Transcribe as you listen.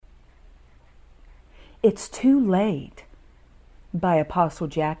It's Too Late by Apostle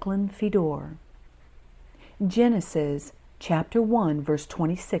Jacqueline Fedor. Genesis chapter 1 verse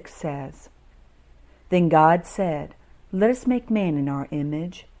 26 says, Then God said, Let us make man in our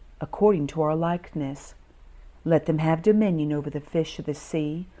image, according to our likeness. Let them have dominion over the fish of the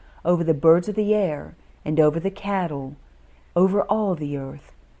sea, over the birds of the air, and over the cattle, over all the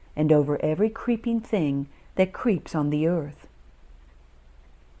earth, and over every creeping thing that creeps on the earth.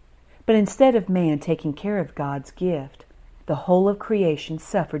 But instead of man taking care of God's gift, the whole of creation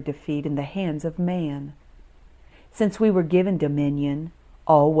suffered defeat in the hands of man. Since we were given dominion,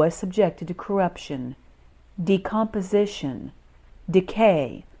 all was subjected to corruption, decomposition,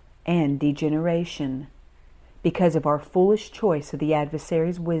 decay, and degeneration, because of our foolish choice of the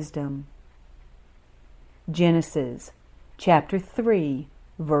adversary's wisdom. Genesis chapter 3,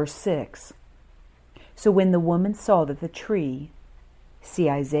 verse 6. So when the woman saw that the tree, see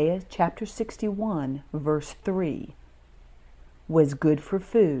Isaiah chapter 61, verse 3, was good for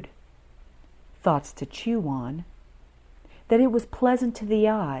food, thoughts to chew on, that it was pleasant to the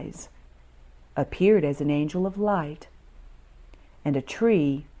eyes, appeared as an angel of light, and a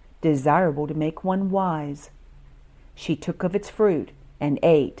tree desirable to make one wise, she took of its fruit and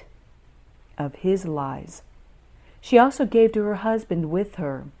ate of his lies. She also gave to her husband with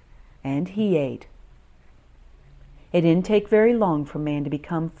her, and he ate. It didn't take very long for man to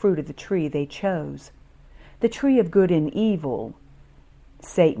become fruit of the tree they chose, the tree of good and evil,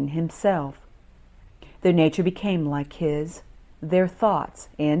 Satan himself. Their nature became like his. Their thoughts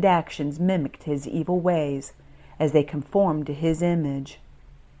and actions mimicked his evil ways as they conformed to his image.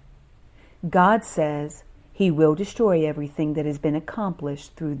 God says He will destroy everything that has been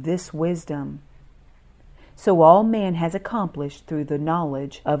accomplished through this wisdom. So all man has accomplished through the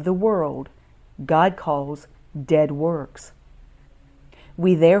knowledge of the world, God calls dead works.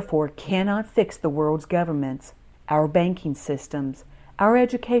 We therefore cannot fix the world's governments, our banking systems, our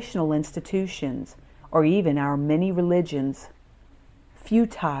educational institutions, or even our many religions.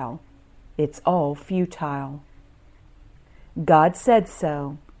 Futile. It's all futile. God said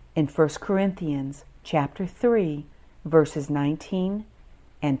so in 1 Corinthians chapter 3, verses 19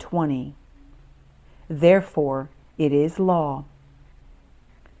 and 20. Therefore, it is law.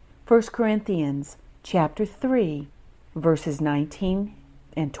 1 Corinthians chapter 3, verses 19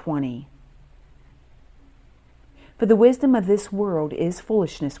 and 20. For the wisdom of this world is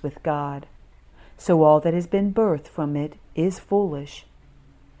foolishness with God, so all that has been birthed from it is foolish.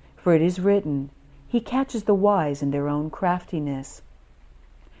 For it is written, He catches the wise in their own craftiness.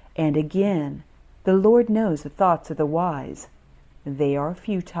 And again, the Lord knows the thoughts of the wise. They are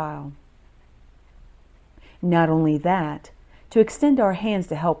futile. Not only that, to extend our hands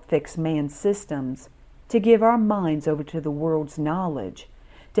to help fix man's systems, to give our minds over to the world's knowledge,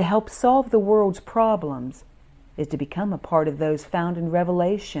 to help solve the world's problems, is to become a part of those found in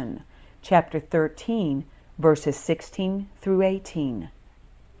Revelation, chapter 13, verses 16 through 18.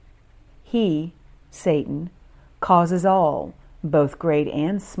 He, Satan, causes all, both great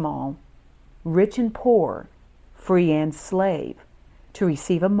and small, rich and poor, free and slave, to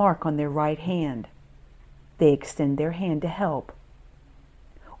receive a mark on their right hand. They extend their hand to help,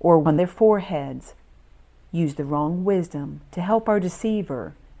 or on their foreheads, use the wrong wisdom to help our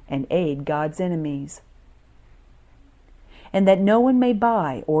deceiver and aid God's enemies. And that no one may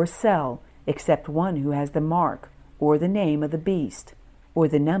buy or sell except one who has the mark or the name of the beast or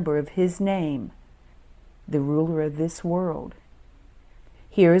the number of his name, the ruler of this world.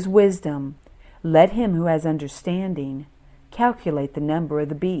 Here is wisdom. Let him who has understanding calculate the number of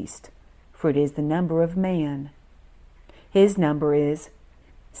the beast, for it is the number of man. His number is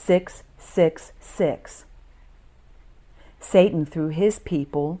 666. Satan, through his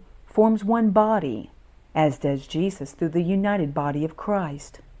people, forms one body, as does Jesus through the united body of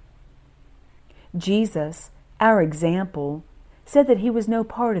Christ. Jesus, our example, said that He was no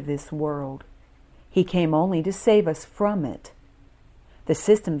part of this world. He came only to save us from it. The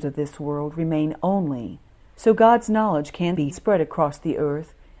systems of this world remain only so God's knowledge can be spread across the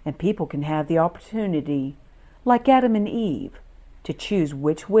earth and people can have the opportunity, like Adam and Eve, to choose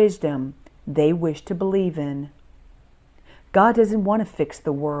which wisdom they wish to believe in. God doesn't want to fix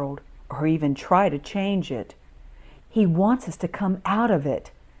the world or even try to change it. He wants us to come out of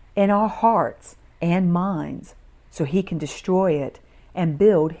it in our hearts and minds so He can destroy it and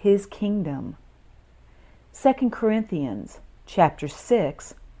build His kingdom. 2 Corinthians chapter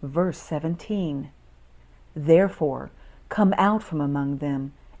 6, verse 17. Therefore, come out from among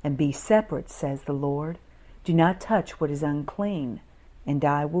them and be separate, says the Lord. Do not touch what is unclean, and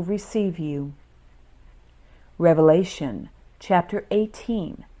I will receive you. Revelation chapter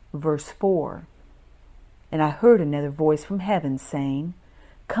 18, verse 4. And I heard another voice from heaven saying,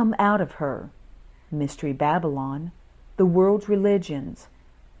 Come out of her, Mystery Babylon, the world's religions,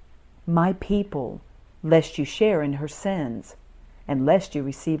 my people, lest you share in her sins, and lest you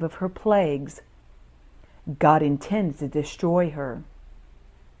receive of her plagues. God intends to destroy her.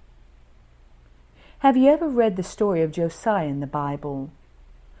 Have you ever read the story of Josiah in the Bible?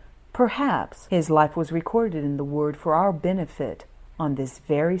 Perhaps his life was recorded in the Word for our benefit on this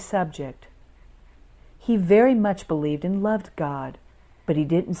very subject. He very much believed and loved God, but he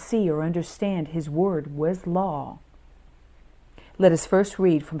didn't see or understand His Word was law. Let us first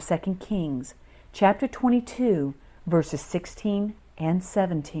read from 2 Kings, chapter 22, verses 16 and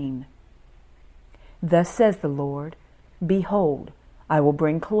 17. Thus says the Lord, Behold, I will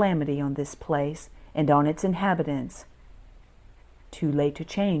bring calamity on this place and on its inhabitants. Too late to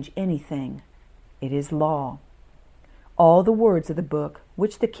change anything. It is law. All the words of the book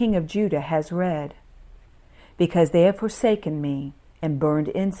which the king of Judah has read. Because they have forsaken me and burned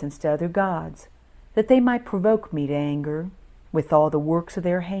incense to other gods, that they might provoke me to anger with all the works of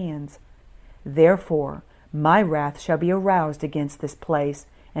their hands. Therefore my wrath shall be aroused against this place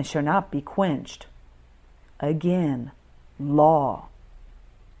and shall not be quenched. Again, law.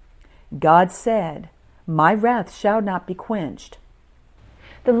 God said, My wrath shall not be quenched.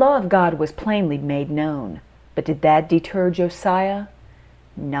 The law of God was plainly made known, but did that deter Josiah?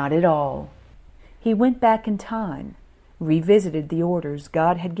 Not at all. He went back in time, revisited the orders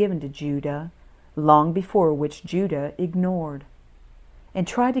God had given to Judah, long before which Judah ignored, and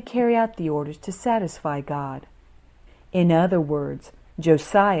tried to carry out the orders to satisfy God. In other words,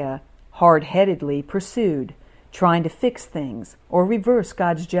 Josiah hard-headedly pursued, trying to fix things or reverse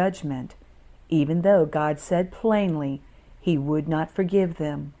God's judgment, even though God said plainly He would not forgive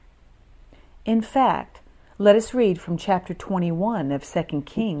them. In fact, let us read from chapter 21 of 2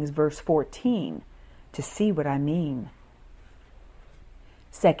 Kings, verse 14, to see what I mean.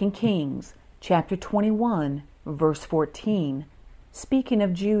 2 Kings, chapter 21, verse 14, speaking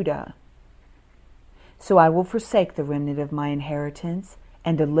of Judah. So I will forsake the remnant of my inheritance,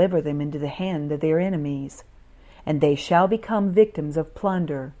 and deliver them into the hand of their enemies, and they shall become victims of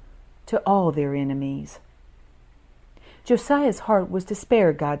plunder to all their enemies. Josiah's heart was to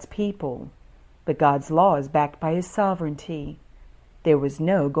spare God's people, but God's law is backed by His sovereignty. There was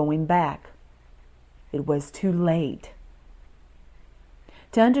no going back. It was too late.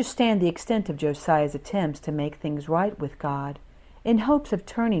 To understand the extent of Josiah's attempts to make things right with God, in hopes of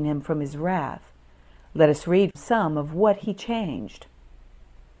turning Him from His wrath, let us read some of what he changed.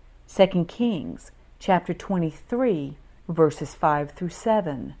 2 Kings, chapter 23, verses 5 through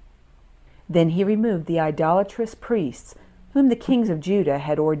 7. Then he removed the idolatrous priests, whom the kings of Judah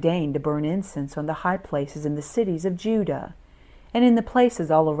had ordained to burn incense on the high places in the cities of Judah, and in the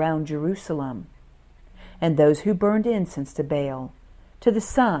places all around Jerusalem, and those who burned incense to Baal, to the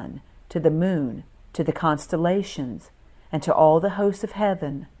sun, to the moon, to the constellations, and to all the hosts of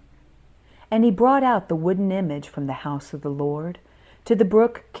heaven. And he brought out the wooden image from the house of the Lord to the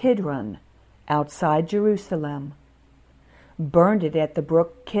brook Kidron, outside Jerusalem, burned it at the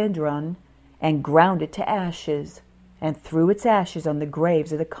brook Kidron, and ground it to ashes, and threw its ashes on the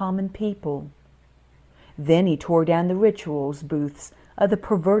graves of the common people. Then he tore down the rituals booths of the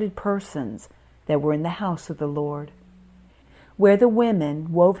perverted persons that were in the house of the Lord, where the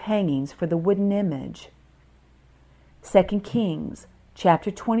women wove hangings for the wooden image. 2 Kings,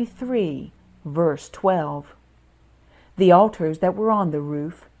 chapter 23, verse 12. The altars that were on the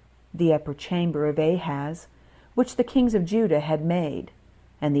roof, the upper chamber of Ahaz, which the kings of Judah had made,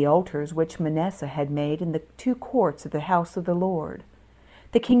 and the altars which Manasseh had made in the 2 courts of the house of the Lord,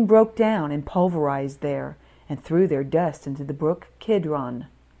 the king broke down and pulverized there, and threw their dust into the brook Kidron.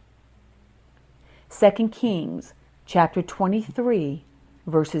 2 Kings, chapter 23,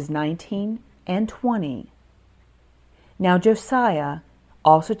 verses 19 and 20. Now Josiah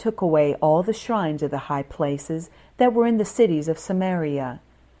also took away all the shrines of the high places that were in the cities of Samaria,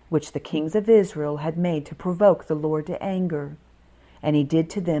 which the kings of Israel had made to provoke the Lord to anger, and he did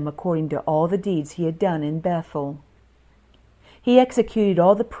to them according to all the deeds he had done in Bethel. He executed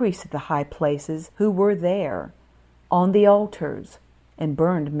all the priests of the high places who were there on the altars, and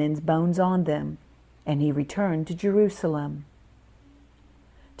burned men's bones on them, and he returned to Jerusalem.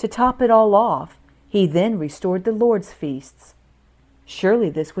 To top it all off, he then restored the Lord's feasts. Surely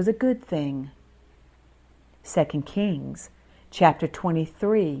this was a good thing. 2 Kings, chapter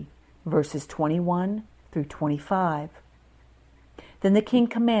 23, verses 21 through 25. Then the king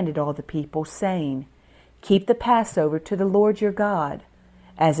commanded all the people, saying, Keep the Passover to the Lord your God,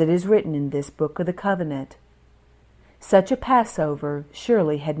 as it is written in this book of the covenant. Such a Passover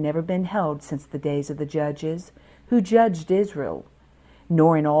surely had never been held since the days of the judges who judged Israel,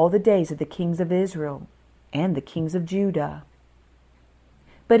 nor in all the days of the kings of Israel and the kings of Judah.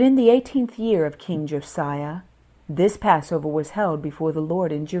 But in the 18th year of King Josiah, this Passover was held before the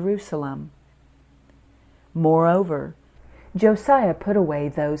Lord in Jerusalem. Moreover, Josiah put away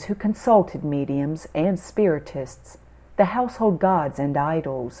those who consulted mediums and spiritists, the household gods and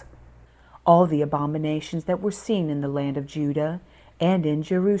idols, all the abominations that were seen in the land of Judah and in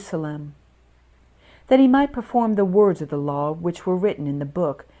Jerusalem, that he might perform the words of the law which were written in the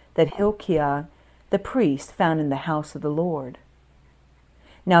book that Hilkiah the priest found in the house of the Lord.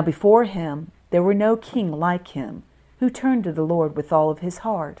 Now before him there were no king like him, who turned to the Lord with all of his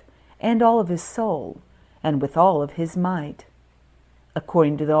heart, and all of his soul, and with all of his might,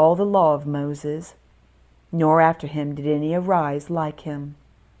 according to all the law of Moses, nor after him did any arise like him.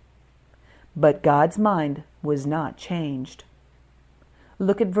 But God's mind was not changed.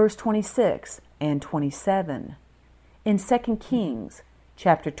 Look at verse 26 and 27 in 2 Kings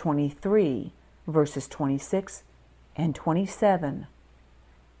chapter 23, verses 26 and 27.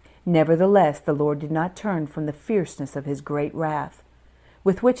 Nevertheless, the Lord did not turn from the fierceness of his great wrath,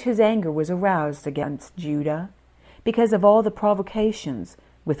 with which his anger was aroused against Judah, because of all the provocations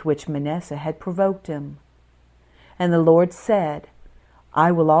with which Manasseh had provoked him. And the Lord said,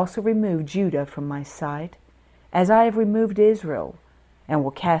 I will also remove Judah from my sight, as I have removed Israel, and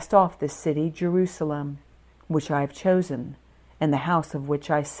will cast off this city, Jerusalem, which I have chosen, and the house of which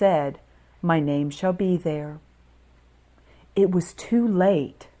I said, My name shall be there. It was too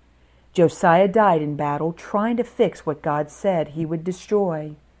late. Josiah died in battle trying to fix what God said he would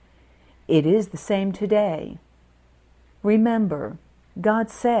destroy. It is the same today. Remember, God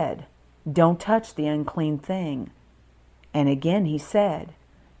said, Don't touch the unclean thing. And again he said,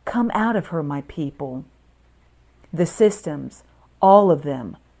 Come out of her, my people. The systems, all of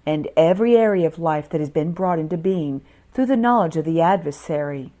them, and every area of life that has been brought into being through the knowledge of the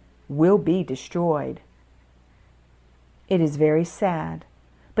adversary will be destroyed. It is very sad,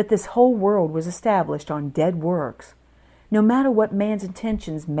 but this whole world was established on dead works, no matter what man's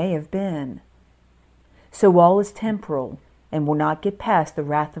intentions may have been. So all is temporal and will not get past the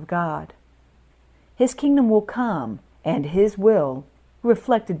wrath of God. His kingdom will come, and his will,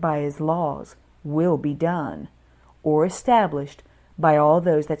 reflected by his laws, will be done, or established by all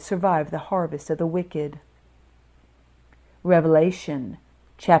those that survive the harvest of the wicked. Revelation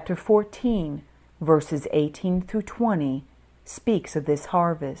chapter 14, verses 18 through 20, speaks of this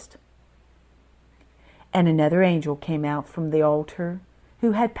harvest. And another angel came out from the altar,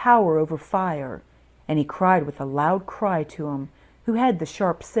 who had power over fire, and he cried with a loud cry to him who had the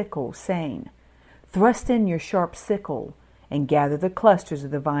sharp sickle, saying, Thrust in your sharp sickle, and gather the clusters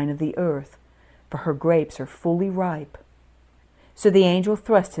of the vine of the earth, for her grapes are fully ripe. So the angel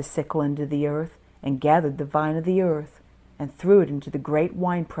thrust his sickle into the earth, and gathered the vine of the earth, and threw it into the great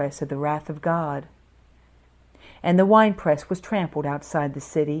winepress of the wrath of God. And the winepress was trampled outside the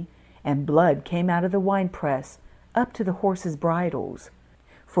city, and blood came out of the winepress up to the horses' bridles,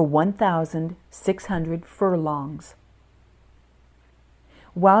 for 1,600 furlongs.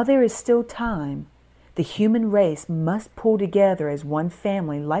 While there is still time, the human race must pull together as one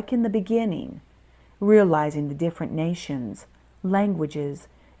family like in the beginning, realizing the different nations, languages,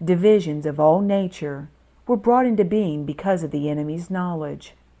 divisions of all nature were brought into being because of the enemy's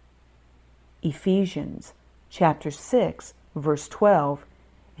knowledge. Ephesians chapter 6, verse 12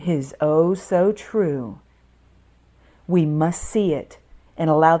 is oh so true. We must see it and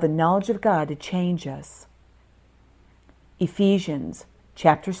allow the knowledge of God to change us. Ephesians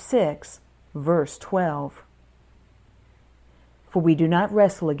chapter 6, verse 12. For we do not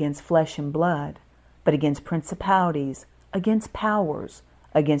wrestle against flesh and blood, but against principalities, against powers,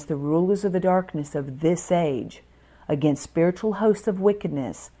 against the rulers of the darkness of this age, against spiritual hosts of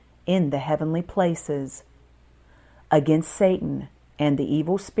wickedness in the heavenly places, against Satan and the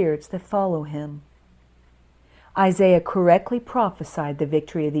evil spirits that follow him. Isaiah correctly prophesied the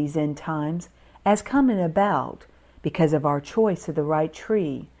victory of these end times as coming about because of our choice of the right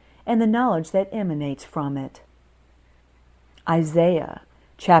tree and the knowledge that emanates from it. Isaiah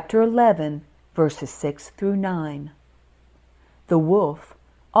chapter 11, verses 6 through 9. The wolf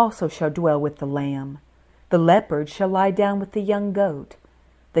also shall dwell with the lamb, the leopard shall lie down with the young goat,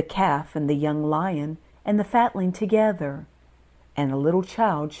 the calf and the young lion and the fatling together, and a little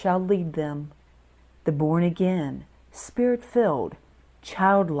child shall lead them. The born again, spirit-filled,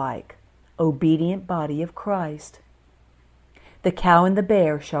 childlike, obedient body of Christ. The cow and the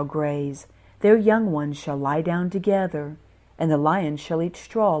bear shall graze, their young ones shall lie down together, and the lion shall eat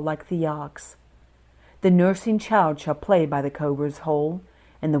straw like the ox. The nursing child shall play by the cobra's hole,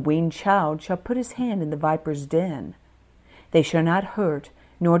 and the weaned child shall put his hand in the viper's den. They shall not hurt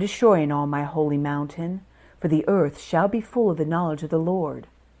nor destroy in all my holy mountain, for the earth shall be full of the knowledge of the Lord,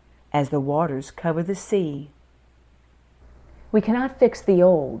 as the waters cover the sea. We cannot fix the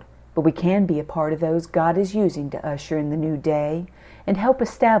old, but we can be a part of those God is using to usher in the new day and help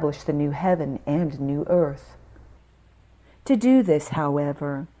establish the new heaven and new earth. To do this,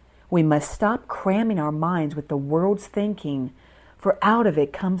 however, we must stop cramming our minds with the world's thinking, for out of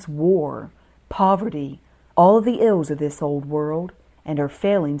it comes war, poverty, all of the ills of this old world, and her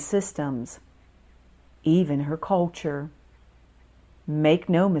failing systems, even her culture. Make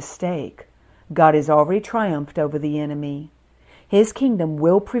no mistake, God has already triumphed over the enemy. His kingdom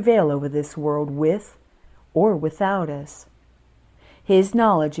will prevail over this world with or without us. His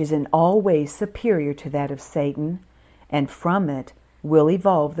knowledge is in all ways superior to that of Satan, and from it will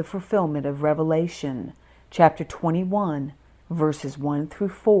evolve the fulfillment of Revelation, chapter 21, verses 1 through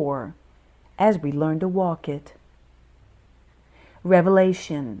 4, as we learn to walk it.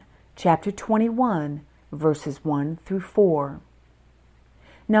 Revelation, chapter 21, verses 1 through 4.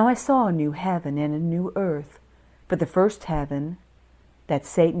 Now I saw a new heaven and a new earth, for the first heaven, that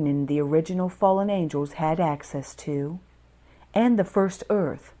Satan and the original fallen angels had access to, and the first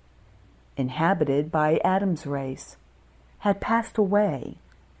earth, inhabited by Adam's race, had passed away.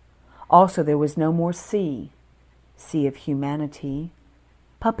 Also there was no more sea of humanity,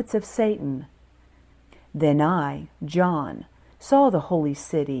 puppets of Satan. Then I, John, saw the holy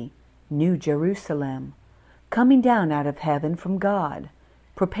city, New Jerusalem, coming down out of heaven from God,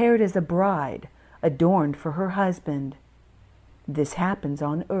 prepared as a bride, adorned for her husband. This happens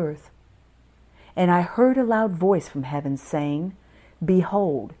on earth. And I heard a loud voice from heaven saying,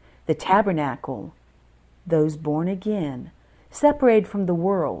 Behold, the tabernacle, those born again, separated from the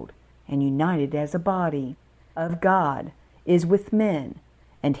world, and united as a body, of God, is with men,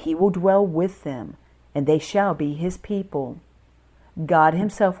 and he will dwell with them, and they shall be his people. God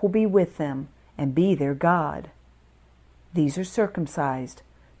himself will be with them, and be their God. These are circumcised,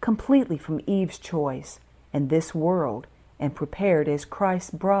 completely from Eve's choice, and this world, and prepared as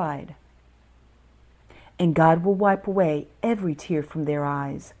Christ's bride. And God will wipe away every tear from their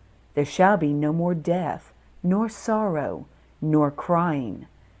eyes. There shall be no more death, nor sorrow, nor crying.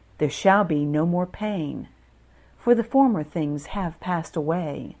 There shall be no more pain, for the former things have passed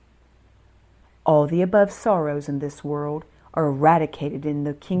away. All the above sorrows in this world are eradicated in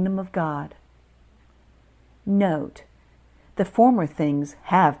the kingdom of God. Note, the former things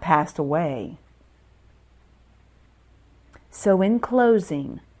have passed away. So in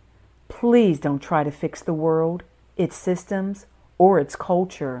closing, please don't try to fix the world, its systems, or its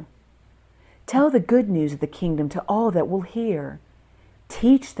culture. Tell the good news of the kingdom to all that will hear.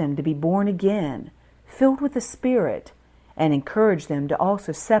 Teach them to be born again, filled with the Spirit, and encourage them to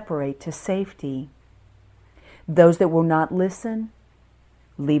also separate to safety. Those that will not listen,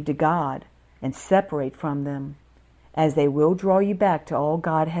 leave to God and separate from them, as they will draw you back to all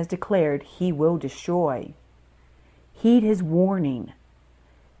God has declared he will destroy. Heed his warning.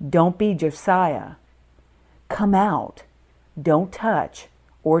 Don't be Josiah. Come out. Don't touch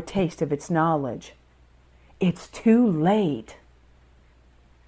or taste of its knowledge. It's too late.